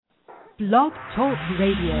Blog Talk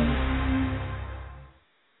Radio.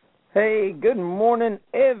 Hey, good morning,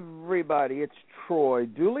 everybody. It's Troy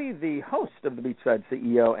Dooley, the host of the Beachside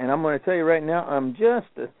CEO, and I'm going to tell you right now, I'm just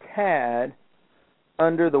a tad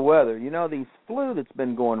under the weather. You know, these flu that's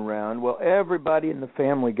been going around, well, everybody in the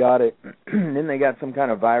family got it, and then they got some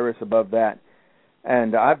kind of virus above that,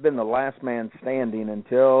 and I've been the last man standing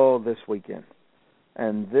until this weekend.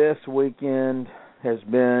 And this weekend has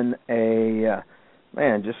been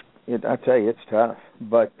I tell you, it's tough.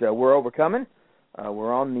 But we're overcoming.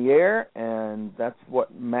 We're on the air, and that's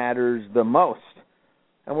what matters the most.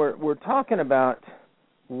 And we're talking about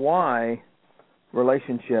why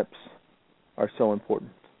relationships are so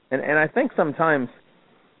important. And I think sometimes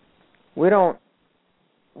we don't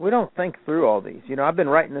think through all these. You know, I've been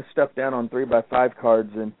writing this stuff down on 3x5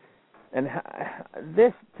 cards, and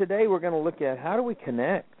this today we're going to look at how do we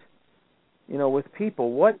connect, with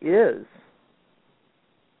people. What is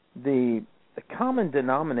the common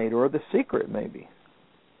denominator, or the secret maybe?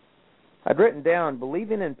 I'd written down,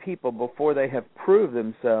 believing in people before they have proved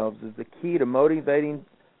themselves is the key to motivating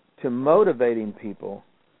people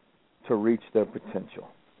to reach their potential.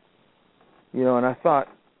 And I thought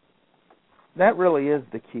that really is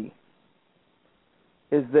the key,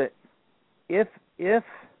 is that if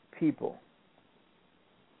people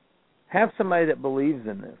have somebody that believes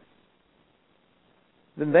in them,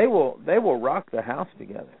 then they will rock the house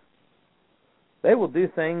together. They will do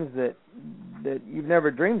things that you've never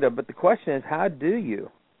dreamed of. But the question is, how do you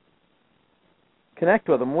connect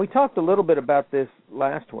with them? We talked a little bit about this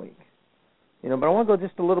last week, but I want to go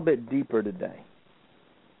just a little bit deeper today.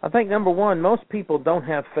 I think, number one, most people don't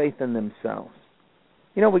have faith in themselves.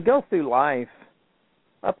 We go through life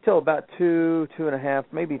up till about 2.5,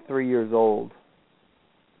 maybe 3 years old,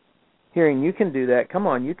 hearing you can do that, come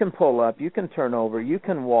on, you can pull up, you can turn over, you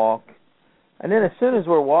can walk. And then as soon as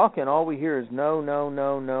we're walking, all we hear is no, no,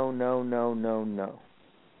 no, no, no, no, no, no.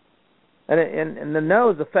 And the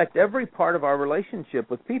no's affect every part of our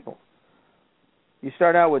relationship with people. You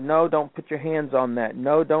start out with, no, don't put your hands on that.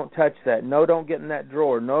 No, don't touch that. No, don't get in that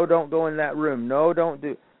drawer. No, don't go in that room. No, don't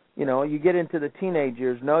do. You get into the teenage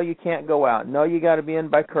years. No, you can't go out. No, you got to be in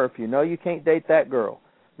by curfew. No, you can't date that girl.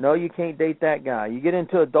 No, you can't date that guy. You get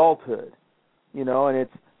into adulthood, and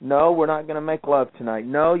it's, no, we're not going to make love tonight.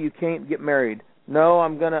 No, you can't get married. No,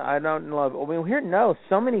 I don't love. We hear no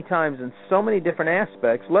so many times in so many different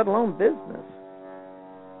aspects, let alone business,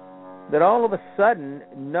 that all of a sudden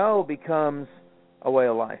no becomes a way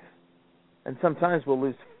of life. And sometimes we'll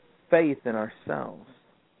lose faith in ourselves.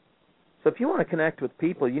 So if you want to connect with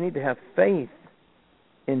people, you need to have faith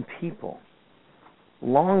in people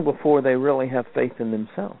long before they really have faith in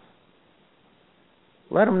themselves.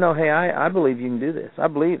 Let them know, hey, I believe you can do this. I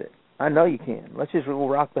believe it. I know you can. We'll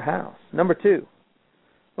rock the house. Number two,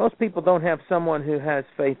 most people don't have someone who has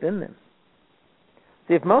faith in them.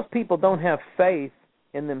 See, if most people don't have faith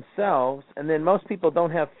in themselves, and then most people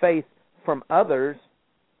don't have faith from others,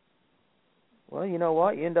 well, you know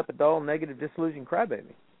what? You end up a dull, negative, disillusioned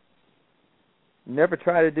crybaby. You never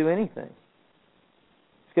try to do anything.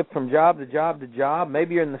 Skip from job to job to job.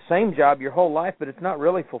 Maybe you're in the same job your whole life, but it's not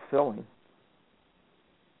really fulfilling.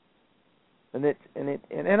 There's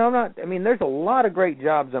a lot of great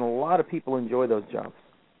jobs, and a lot of people enjoy those jobs.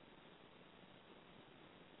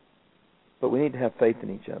 But we need to have faith in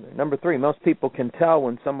each other. Number three, most people can tell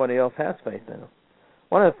when somebody else has faith in them.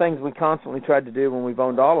 One of the things we constantly tried to do when we've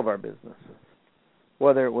owned all of our businesses,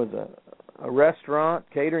 whether it was a restaurant,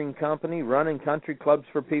 catering company, running country clubs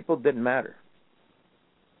for people, didn't matter.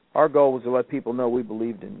 Our goal was to let people know we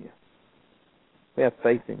believed in you. We have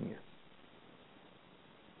faith in you.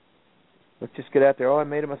 Let's just get out there, I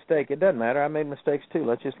made a mistake. It doesn't matter. I made mistakes too.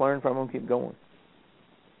 Let's just learn from them and keep going.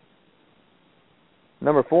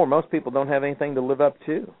 Number four, most people don't have anything to live up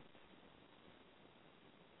to.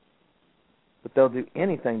 But they'll do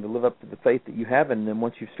anything to live up to the faith that you have in them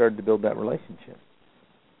once you've started to build that relationship.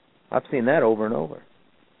 I've seen that over and over.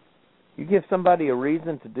 You give somebody a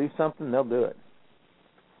reason to do something, they'll do it.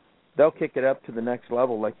 They'll kick it up to the next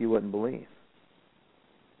level like you wouldn't believe.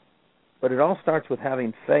 But it all starts with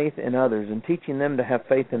having faith in others and teaching them to have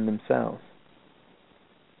faith in themselves.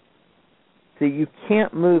 See, you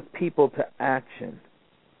can't move people to action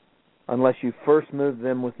unless you first move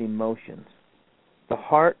them with emotions. The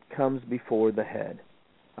heart comes before the head.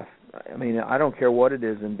 I don't care what it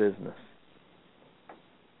is in business.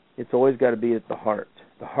 It's always got to be at the heart.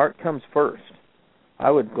 The heart comes first.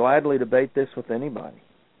 I would gladly debate this with anybody.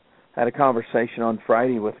 I had a conversation on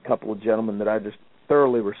Friday with a couple of gentlemen that I just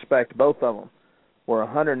thoroughly respect. Both of them were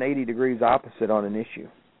 180 degrees opposite on an issue.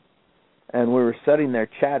 And we were sitting there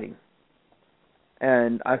chatting.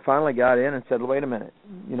 And I finally got in and said, "Wait a minute,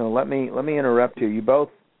 let me interrupt you.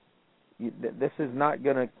 This is not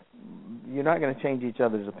going to. You're not going to change each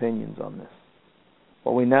other's opinions on this.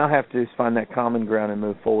 What we now have to do is find that common ground and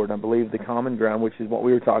move forward. I believe the common ground, which is what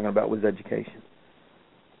we were talking about, was education.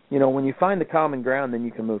 When you find the common ground, then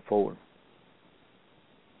you can move forward.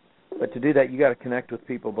 But to do that, you got to connect with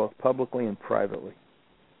people both publicly and privately.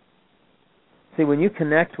 See, when you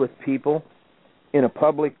connect with people in a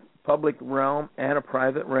public realm and a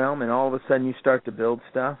private realm, and all of a sudden you start to build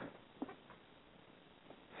stuff,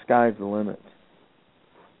 sky's the limit.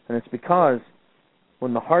 And it's because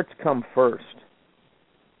when the hearts come first,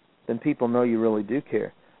 then people know you really do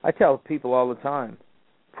care. I tell people all the time,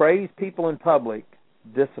 praise people in public,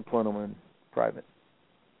 discipline them in private.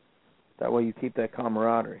 That way you keep that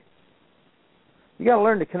camaraderie. You got to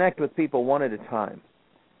learn to connect with people one at a time.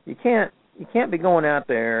 You can't be going out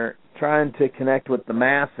there trying to connect with the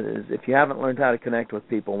masses if you haven't learned how to connect with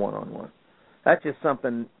people one-on-one. That's just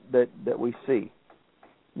something that we see.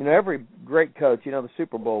 Every great coach, the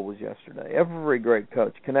Super Bowl was yesterday. Every great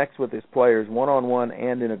coach connects with his players one-on-one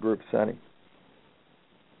and in a group setting.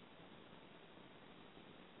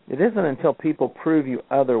 It isn't until people prove you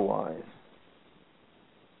otherwise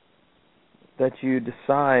that you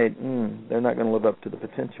decide they're not going to live up to the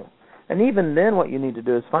potential. And even then what you need to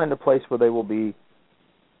do is find a place where they will be,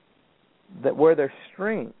 where their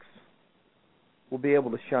strengths will be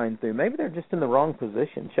able to shine through. Maybe they're just in the wrong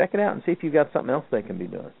position. Check it out and see if you've got something else they can be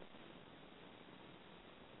doing.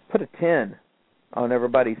 Put a 10 on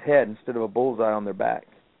everybody's head instead of a bullseye on their back.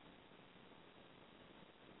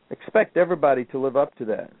 Expect everybody to live up to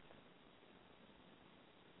that.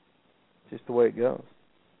 Just the way it goes.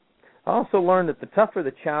 I also learned that the tougher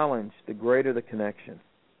the challenge, the greater the connection.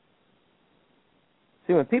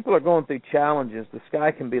 See, when people are going through challenges, the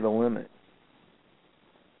sky can be the limit.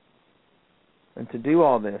 And to do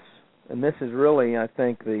all this, and this is really, I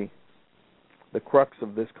think, the crux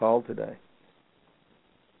of this call today.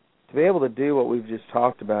 To be able to do what we've just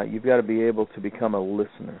talked about, you've got to be able to become a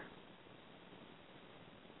listener.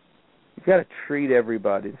 You've got to treat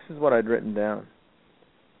everybody. This is what I'd written down.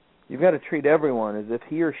 You've got to treat everyone as if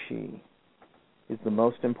he or she is the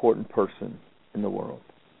most important person in the world.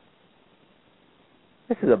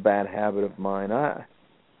 This is a bad habit of mine. I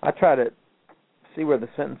try to see where the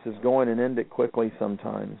sentence is going and end it quickly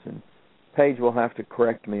sometimes, and Paige will have to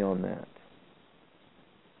correct me on that.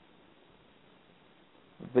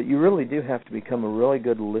 But you really do have to become a really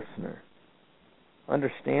good listener.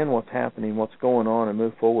 Understand what's happening, what's going on, and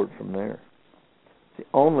move forward from there. It's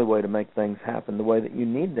the only way to make things happen the way that you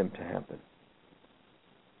need them to happen.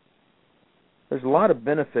 There's a lot of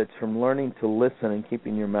benefits from learning to listen and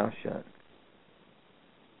keeping your mouth shut.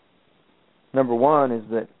 Number one is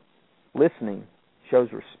that listening shows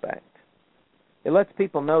respect. It lets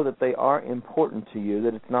people know that they are important to you,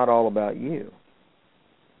 that it's not all about you.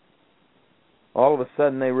 All of a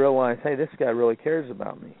sudden they realize, hey, this guy really cares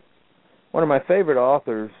about me. One of my favorite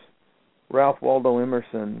authors, Ralph Waldo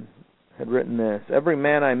Emerson, had written this: every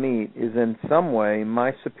man I meet is in some way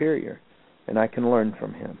my superior, and I can learn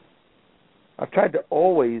from him. I've tried to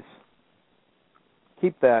always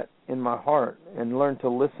keep that in my heart and learn to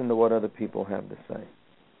listen to what other people have to say.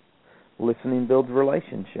 Listening builds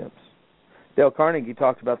relationships. Dale Carnegie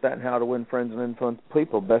talks about that in How to Win Friends and Influence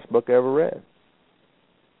People, best book I ever read.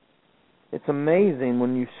 It's amazing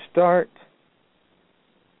when you start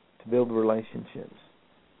to build relationships.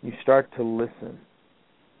 You start to listen.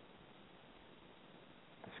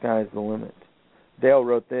 The sky is the limit. Dale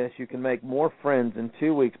wrote this: you can make more friends in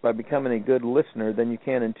 2 weeks by becoming a good listener than you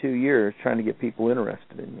can in 2 years trying to get people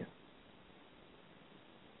interested in you.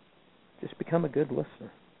 Just become a good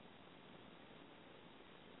listener.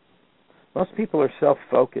 Most people are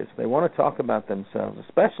self-focused. They want to talk about themselves,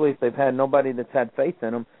 especially if they've had nobody that's had faith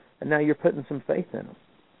in them, and now you're putting some faith in them.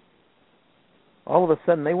 All of a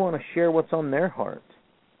sudden, they want to share what's on their heart.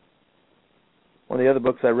 One of the other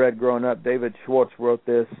books I read growing up, David Schwartz wrote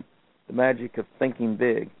this, The Magic of Thinking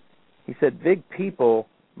Big. He said, big people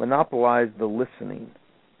monopolize the listening.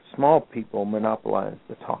 Small people monopolize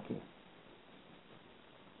the talking.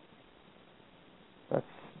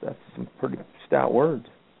 That's some pretty stout words.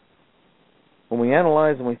 When we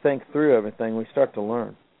analyze and we think through everything, we start to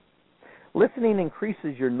learn. Listening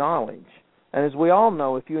increases your knowledge. And as we all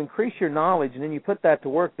know, if you increase your knowledge and then you put that to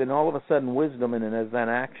work, then all of a sudden wisdom in it is that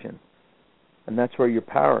action. And that's where your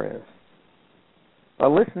power is. By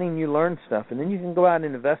listening, you learn stuff, and then you can go out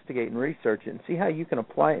and investigate and research it and see how you can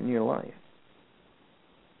apply it in your life.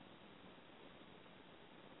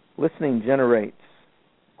 Listening generates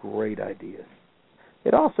great ideas.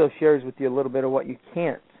 It also shares with you a little bit of what you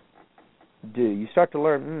can't do. You start to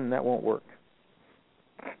learn, that won't work.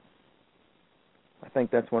 I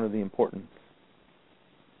think that's one of the importance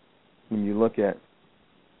when you look at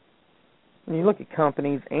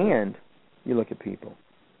companies and you look at people.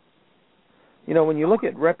 You know, when you look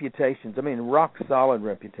at reputations, rock solid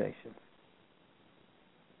reputations,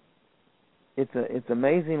 it's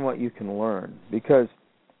amazing what you can learn, because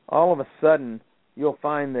all of a sudden you'll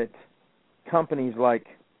find that companies like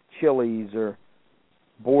Chili's or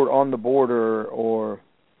On the Border or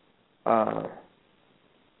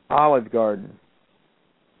Olive Garden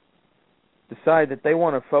decide that they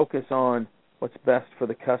want to focus on what's best for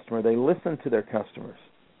the customer. They listen to their customers.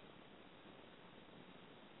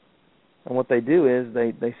 And what they do is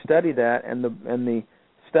they study that, and the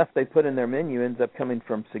stuff they put in their menu ends up coming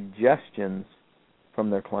from suggestions from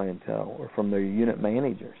their clientele or from their unit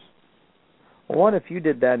managers. Well, what if you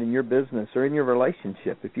did that in your business or in your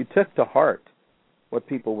relationship? If you took to heart what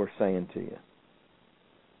people were saying to you,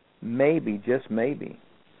 maybe, just maybe,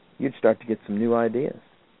 you'd start to get some new ideas.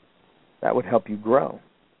 That would help you grow.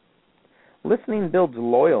 Listening builds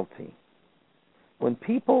loyalty. When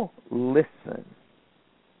people listen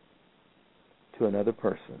to another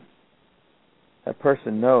person, that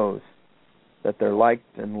person knows that they're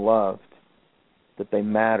liked and loved, that they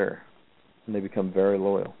matter, and they become very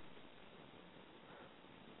loyal.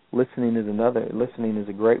 Listening is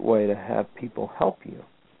a great way to have people help you.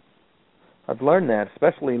 I've learned that,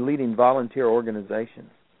 especially leading volunteer organizations.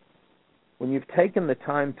 When you've taken the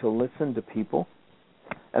time to listen to people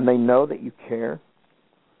and they know that you care,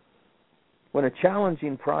 when a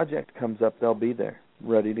challenging project comes up, they'll be there,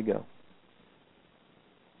 ready to go.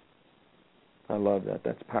 I love that.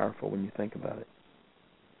 That's powerful when you think about it.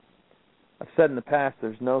 I've said in the past,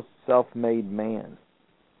 there's no self-made man.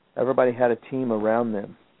 Everybody had a team around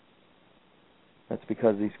them. That's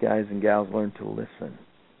because these guys and gals learned to listen.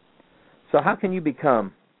 So how can you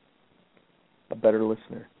become a better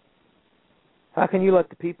listener? How can you let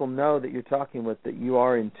the people know that you're talking with that you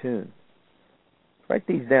are in tune? Write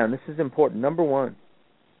these down. This is important. Number one,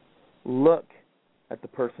 look at the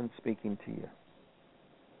person speaking to you.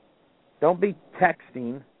 Don't be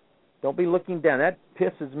texting. Don't be looking down. That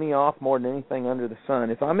pisses me off more than anything under the sun.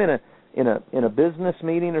 If I'm in a business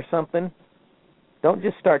meeting or something, don't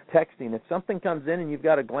just start texting. If something comes in and you've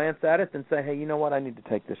got to glance at it, then say, hey, you know what? I need to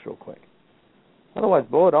take this real quick. Otherwise,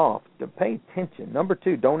 blow it off. Pay attention. Number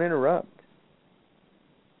two, don't interrupt.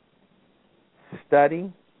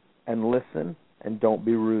 Study and listen, and don't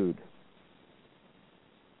be rude.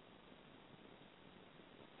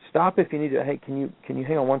 Stop if you need to. Hey, can you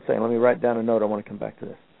hang on one second? Let me write down a note. I want to come back to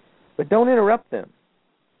this. But don't interrupt them.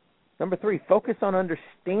 Number three, focus on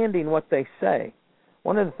understanding what they say.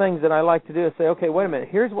 One of the things that I like to do is say, okay, wait a minute.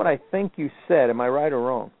 Here's what I think you said. Am I right or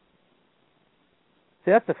wrong?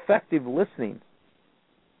 See, that's effective listening.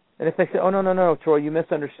 And if they say, oh, no, Troy, you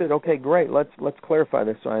misunderstood. Okay, great. Let's clarify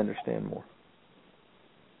this so I understand more.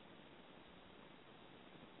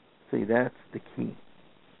 See, that's the key.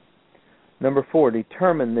 Number four,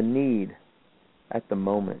 determine the need at the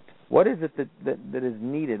moment. What is it that is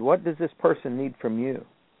needed? What does this person need from you?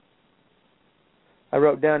 I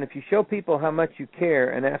wrote down, if you show people how much you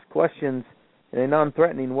care and ask questions in a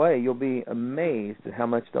non-threatening way, you'll be amazed at how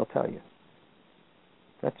much they'll tell you.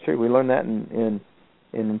 That's true. We learn that in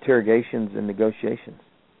interrogations and negotiations.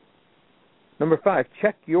 Number five,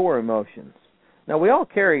 check your emotions. Now, we all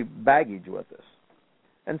carry baggage with us.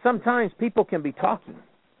 And sometimes people can be talking,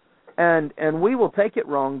 and we will take it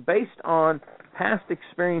wrong based on past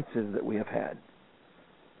experiences that we have had.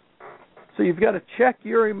 So you've got to check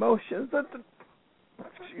your emotions at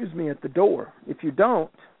the door. If you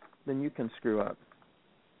don't, then you can screw up.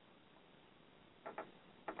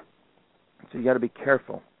 So you got to be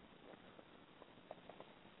careful.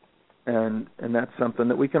 And that's something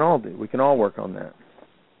that we can all do. We can all work on that.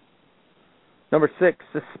 Number six,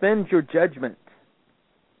 suspend your judgment.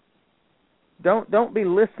 Don't be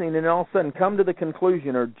listening and all of a sudden come to the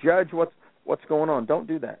conclusion or judge what's going on. Don't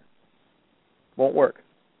do that. Won't work.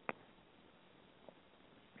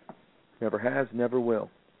 Never has, never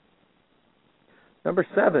will. Number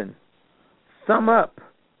seven, sum up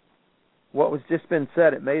what was just been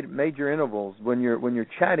said at major intervals when you're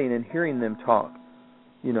chatting and hearing them talk.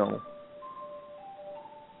 You know,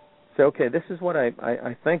 say, okay, this is what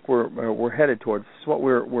I think we're headed towards. This is what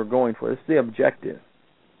we're going for. This is the objective.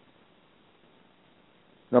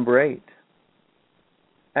 Number eight,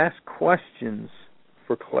 ask questions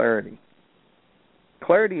for clarity.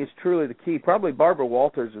 Clarity is truly the key. Probably Barbara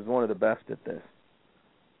Walters is one of the best at this.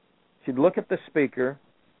 She'd look at the speaker,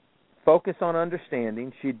 focus on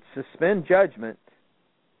understanding. She'd suspend judgment,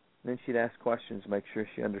 And then she'd ask questions to make sure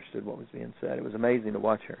she understood what was being said. It was amazing to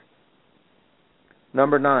watch her.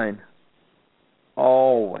 Number 9,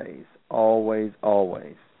 always, always,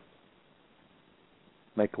 always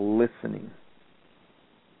make listening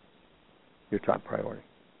your top priority.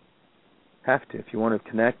 Have to if you want to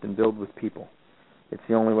connect and build with people. It's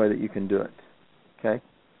the only way that you can do it. Okay?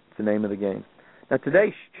 It's the name of the game. Now,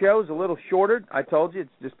 today's show's a little shorter. I told you it's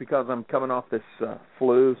just because I'm coming off this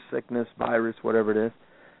flu, sickness, virus, whatever it is,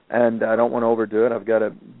 and I don't want to overdo it. I've got a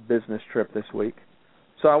business trip this week.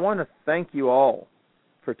 So I want to thank you all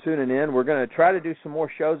for tuning in. We're going to try to do some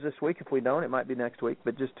more shows this week. If we don't, it might be next week.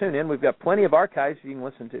 But just tune in. We've got plenty of archives you can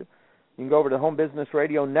listen to. You can go over to Home Business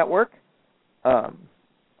Radio Network,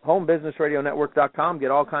 homebusinessradionetwork.com,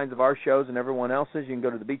 get all kinds of our shows and everyone else's. You can go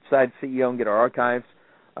to the Beachside CEO and get our archives.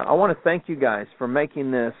 I want to thank you guys for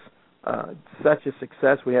making this such a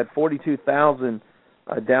success. We had 42,000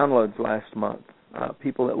 downloads last month.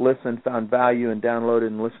 People that listened, found value, and downloaded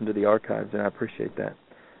and listened to the archives, and I appreciate that.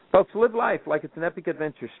 Folks, live life like it's an epic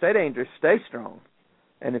adventure. Stay dangerous, stay strong,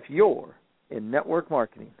 and if you're in network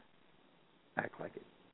marketing, act like it.